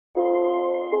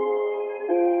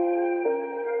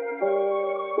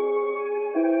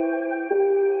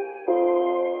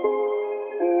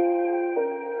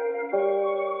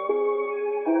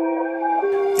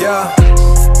Yeah,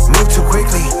 move too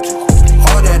quickly,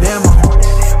 all that ammo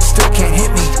still can't hit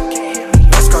me.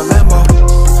 Beskar Lambo,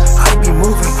 I be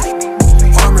moving,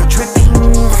 armor dripping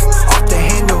off the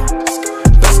handle.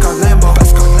 Beskar Lambo,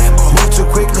 move too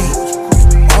quickly,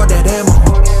 all that ammo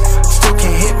still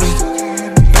can't hit me.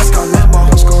 Beskar Lambo,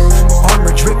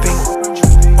 armor dripping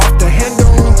off the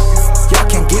handle. Y'all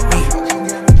can't get me.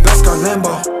 Beskar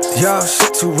Lambo. Yo,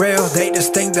 shit too real, they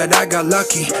just think that I got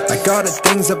lucky. Like all the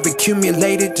things I've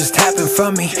accumulated just happened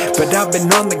for me. But I've been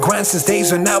on the grind since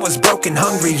days when I was broke and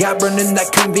hungry. I run in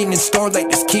that convenience store, like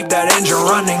just keep that engine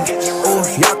running. Ooh,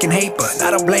 y'all can hate, but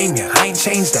I don't blame ya. I ain't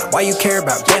changed that. Why you care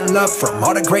about getting love from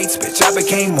all the greats, bitch? I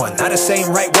became one, not the same,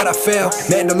 right what I feel.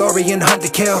 Mandalorian, hunt to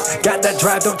kill. Got that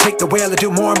drive, don't take the wheel. I do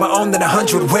more on my own than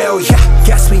 100 will. Yeah,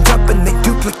 gas me up and they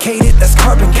duplicate it, that's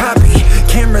carbon copy.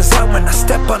 Cameras out when I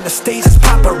step on the stage, it's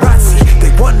paparazzi. They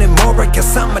wanted more, I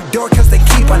guess I'm a door cause they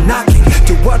keep on knocking.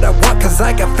 Do what I want cause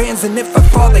I got fans, and if I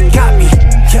fall they got me.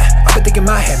 Yeah, I've been thinking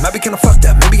in my head, might be kinda fucked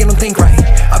up, maybe I don't think right.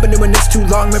 I've been doing this too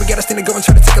long, maybe gotta stand and go and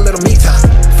try to take a little me time.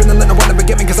 Feeling like no one ever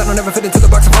get me cause I don't ever fit into the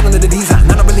box, I'm falling into the design.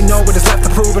 I don't really know what is left to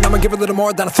prove, but I'ma give a little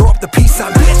more, then I throw up the peace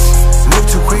sign. Bitch, move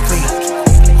too quickly,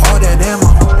 all that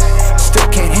ammo still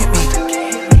can't hit me.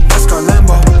 Beskar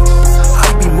Lambo,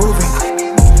 I be moving,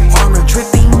 armor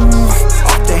dripping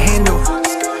off the handle.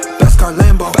 Beskar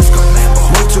Lambo,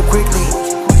 move too quickly,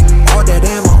 all that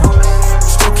ammo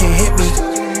still can't hit me.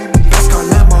 Beskar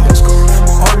Lambo,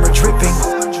 armor dripping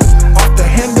off the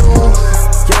handle.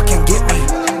 Y'all can't get me.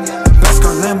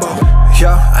 Beskar Lambo. Yo,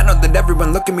 I know that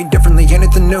everyone look at me differently,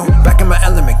 anything new. Back in my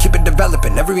element, keep it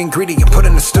developing, every ingredient put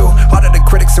in the stew. All of the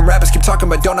critics and rappers keep talking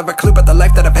but don't have a clue about the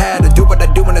life that I've had. I do what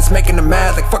I do and it's making them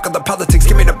mad, like fuck all the politics,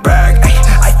 give me the bag. Ay,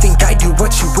 I think I do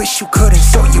what you wish you couldn't,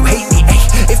 so you hate me. Ay,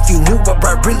 if you knew where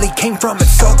I really came from,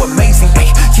 it's so amazing. Ay,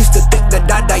 used to think that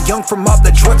I'd die young from all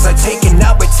the drugs I take, and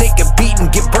now I take a beat and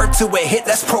give birth to a hit,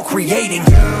 that's procreating.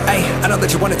 Ay, I know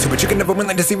that you wanted to, but you can never win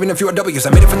like this even if you're a W's.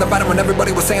 I made it from the bottom when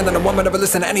everybody was saying that a woman never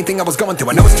listened to anything I was going through.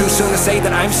 I know it's too soon to say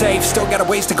that I'm safe, still got a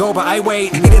ways to go, but I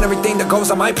wait. Eating everything that goes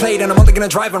on my plate, and I'm only gonna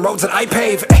drive on roads that I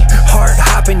pave. Ay, hard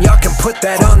hopping, y'all can put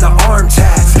that on the arm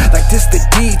tags. Like this the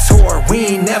detour,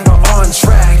 we ain't never on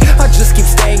track. I just keep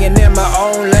staying in my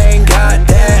own lane, got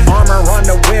that armor on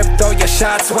the whip, throw your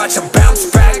shots, watch them bounce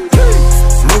back.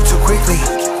 Move too quickly,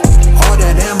 all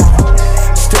that ammo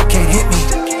still can't hit me.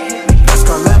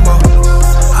 Beskar Lambo,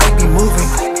 I be moving,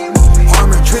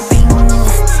 armor dripping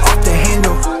off the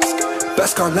handle.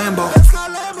 Beskar Lambo.